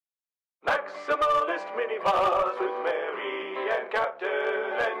bus with Mary and Captain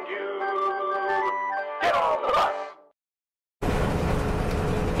and you. Get on the bus!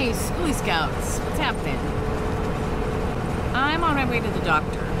 Hey, Schoolie Scouts, what's happening? I'm on my way to the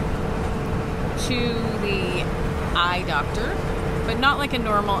doctor. To the eye doctor, but not like a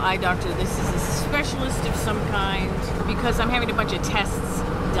normal eye doctor. This is a specialist of some kind because I'm having a bunch of tests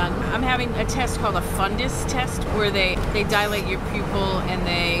done. I'm having a test called a fundus test where they dilate your pupil and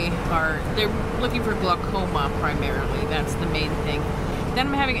they're looking for glaucoma primarily. That's the main thing. Then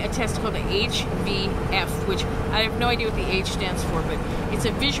I'm having a test called the HVF, which I have no idea what the H stands for, but it's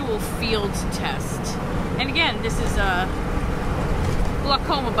a visual field test. And again, this is a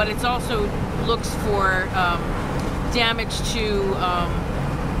glaucoma, but it's also looks for damage to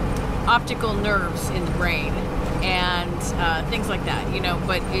optical nerves in the brain and things like that, you know.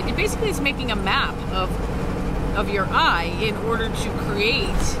 But it basically is making a map of your eye in order to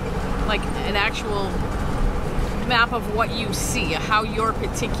create like an actual map of what you see, how your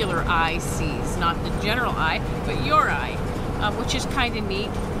particular eye sees, not the general eye, but your eye, which is kind of neat.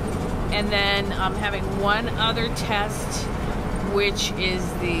 And then I'm having one other test, which is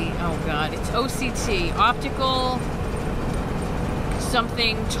it's OCT, optical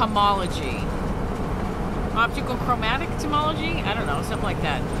something tomology. Optical chromatic tomology? I don't know, something like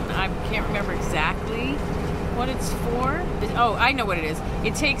that. I can't remember exactly what it's for. Oh, I know what it is.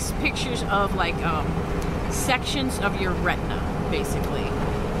 It takes pictures of like sections of your retina, basically.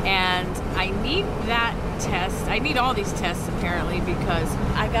 And I need that test. I need all these tests apparently because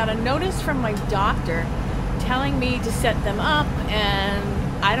I got a notice from my doctor telling me to set them up, and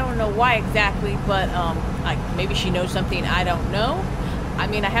I don't know why exactly, but maybe she knows something I don't know. I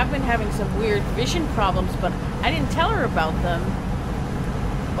mean, I have been having some weird vision problems, but I didn't tell her about them.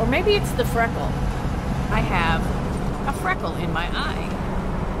 Or maybe it's the freckle. I have a freckle in my eye.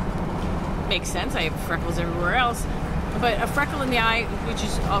 Makes sense, I have freckles everywhere else. But a freckle in the eye, which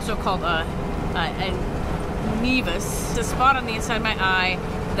is also called a nevus, a spot on the inside of my eye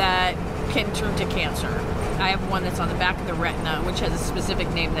that can turn to cancer. I have one that's on the back of the retina, which has a specific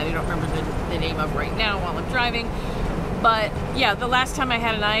name that I don't remember the name of right now while I'm driving. But yeah, the last time I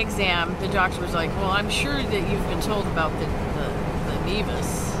had an eye exam, the doctor was like, well, I'm sure that you've been told about the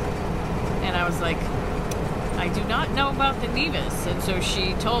nevus. And I was like, I do not know about the nevus. And so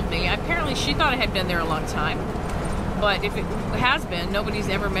she told me, apparently she thought it had been there a long time. But if it has been, nobody's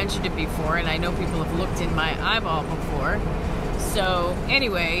ever mentioned it before, and I know people have looked in my eyeball before. So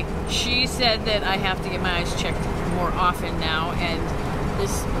anyway, she said that I have to get my eyes checked more often now, and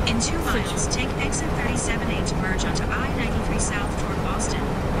this... In 2 miles, take exit 37A to merge onto I-93 south toward Boston.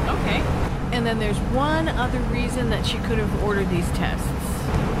 Okay. And then there's one other reason that she could have ordered these tests,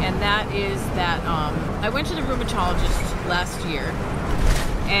 and that is that I went to the rheumatologist last year,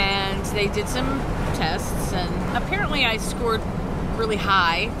 and they did some tests, and apparently I scored really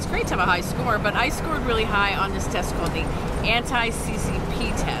high. It's great to have a high score, but I scored really high on this test called the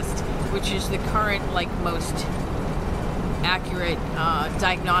anti-CCP test, which is the current, like, most accurate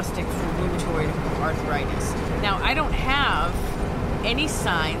diagnostic for rheumatoid arthritis. Now, I don't have any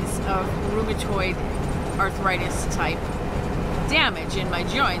signs of rheumatoid arthritis type damage in my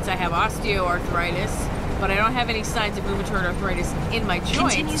joints. I have osteoarthritis, but I don't have any signs of rheumatoid arthritis in my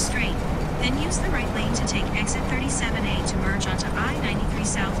joints. Continue straight. Then use the right lane to take exit 37A to merge onto I-93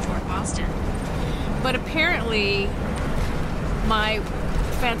 south toward Boston. But apparently, my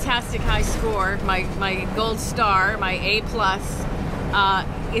fantastic high score, my gold star, my A+,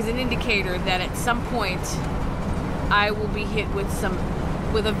 is an indicator that at some point I will be hit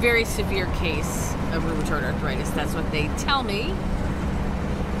with a very severe case of rheumatoid arthritis. That's what they tell me.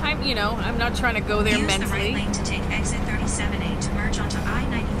 I'm not trying to go there use mentally. Use the right lane to take exit 37A to merge onto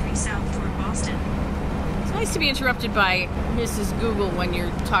I-93 south toward Boston. It's nice to be interrupted by Mrs. Google when you're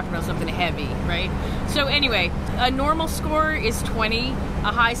talking about something heavy, right? So anyway, a normal score is 20,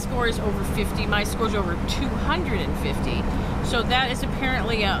 a high score is over 50, my score's over 250. So that is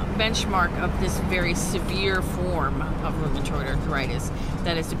apparently a benchmark of this very severe form of rheumatoid arthritis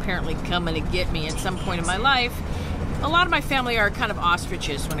that is apparently coming to get me at some point in my life. A lot of my family are kind of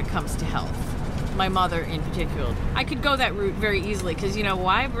ostriches when it comes to health. My mother in particular. I could go that route very easily because,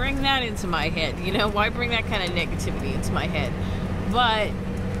 why bring that into my head? Why bring that kind of negativity into my head? But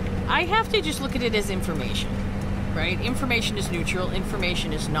I have to just look at it as information, right? Information is neutral.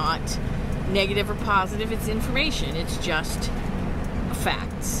 Information is not negative or positive. It's information. It's just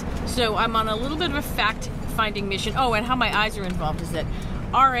facts. So I'm on a little bit of a fact-finding mission. Oh, and how my eyes are involved is that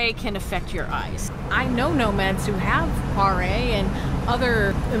RA can affect your eyes. I know nomads who have RA and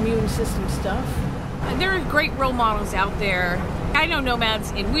other immune system stuff. And there are great role models out there I know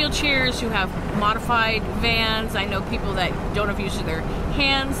nomads in wheelchairs who have modified vans. I know people that don't have use of their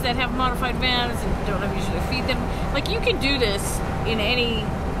hands that have modified vans and don't have use of their feet. Like, you can do this in any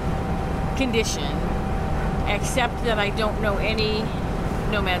condition, except that I don't know any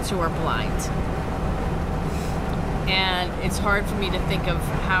nomads who are blind. And it's hard for me to think of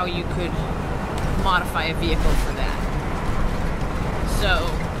how you could modify a vehicle for that. So,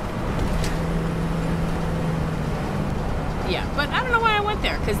 yeah, but I don't know why I went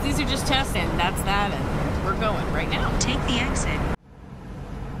there, because these are just tests, and that's that, and we're going right now. Take the exit.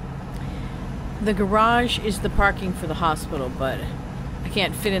 The garage is the parking for the hospital, but I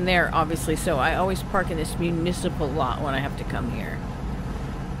can't fit in there, obviously, so I always park in this municipal lot when I have to come here.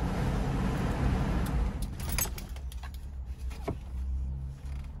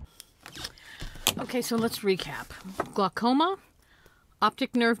 Okay, so let's recap. Glaucoma,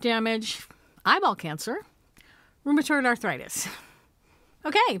 optic nerve damage, eyeball cancer, rheumatoid arthritis.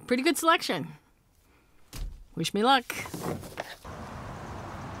 Okay, pretty good selection. Wish me luck.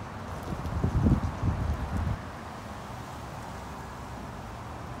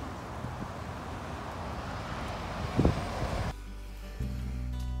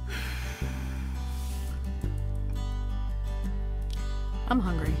 I'm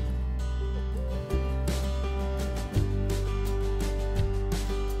hungry.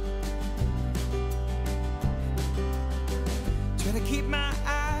 Try to keep my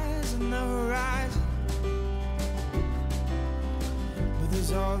eyes on the horizon, but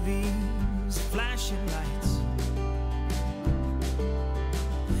there's all these flashing lights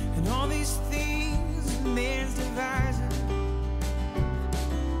and all these things that man's devising,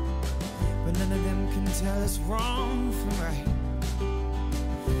 but none of them can tell us wrong from right.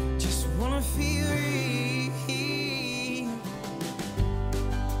 Just wanna feel real,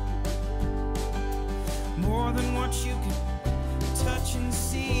 more than what you can touch and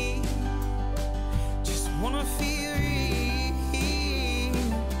see. Just wanna feel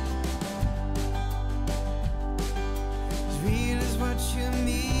as real as what you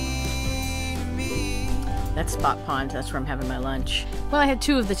mean to me. That's Spot Pond. That's where I'm having my lunch. Well, I had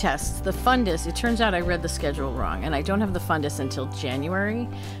two of the tests. The fundus, it turns out I read the schedule wrong, and I don't have the fundus until January,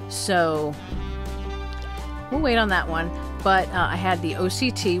 so we'll wait on that one. But I had the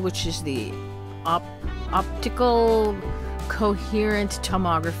OCT, which is the optical coherent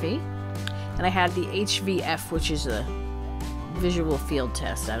tomography, and I had the HVF, which is a visual field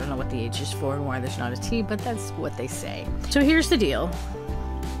test. I don't know what the H is for and why there's not a T, but that's what they say. So here's the deal.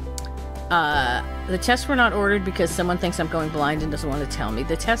 The tests were not ordered because someone thinks I'm going blind and doesn't want to tell me.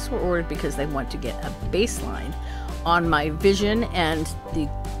 The tests were ordered because they want to get a baseline on my vision and the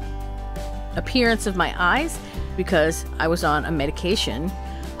appearance of my eyes, because I was on a medication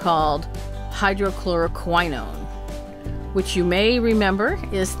called hydrochloroquinone, which you may remember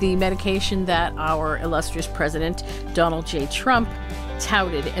is the medication that our illustrious president, Donald J. Trump,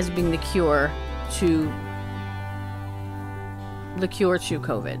 touted as being the cure to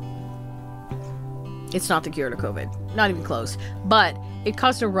COVID. It's not the cure to COVID. Not even close. But it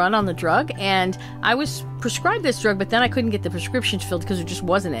caused a run on the drug, and I was prescribed this drug, but then I couldn't get the prescriptions filled because there just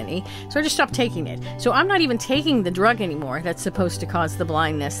wasn't any. So I just stopped taking it. So I'm not even taking the drug anymore that's supposed to cause the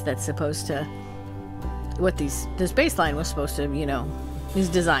blindness, that's supposed to... what this baseline was supposed to, is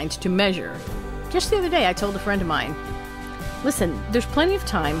designed to measure. Just the other day, I told a friend of mine, listen, there's plenty of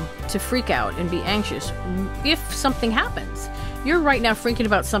time to freak out and be anxious if something happens. You're right now freaking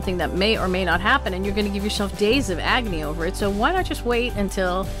about something that may or may not happen, and you're going to give yourself days of agony over it. So why not just wait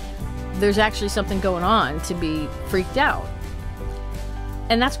until there's actually something going on to be freaked out?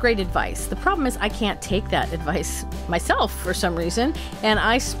 And that's great advice. The problem is I can't take that advice myself for some reason. And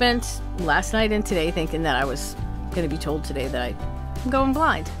I spent last night and today thinking that I was going to be told today that I'm going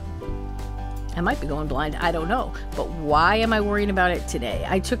blind. I might be going blind. I don't know. But why am I worrying about it today?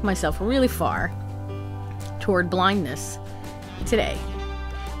 I took myself really far toward blindness today.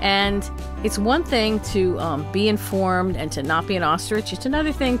 And it's one thing to be informed and to not be an ostrich. It's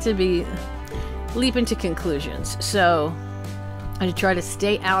another thing to leap into conclusions. So I try to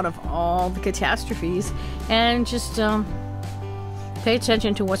stay out of all the catastrophes and just pay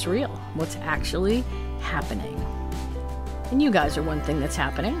attention to what's real, what's actually happening. And you guys are one thing that's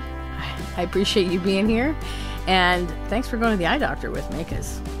happening. I appreciate you being here, and thanks for going to the eye doctor with me,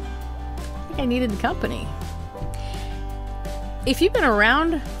 because I think I needed the company. If you've been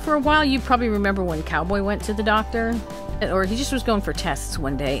around for a while, you probably remember when Cowboy went to the doctor, or he just was going for tests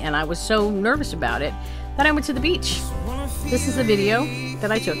one day, and I was so nervous about it that I went to the beach. This is a video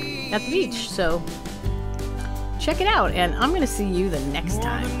that I took at the beach, so check it out, and I'm going to see you the next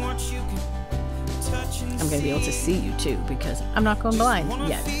time. I'm going to be able to see you too, because I'm not going blind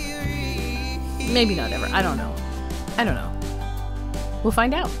yet. Maybe not ever. I don't know. I don't know. We'll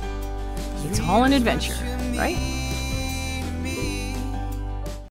find out. It's all an adventure, right?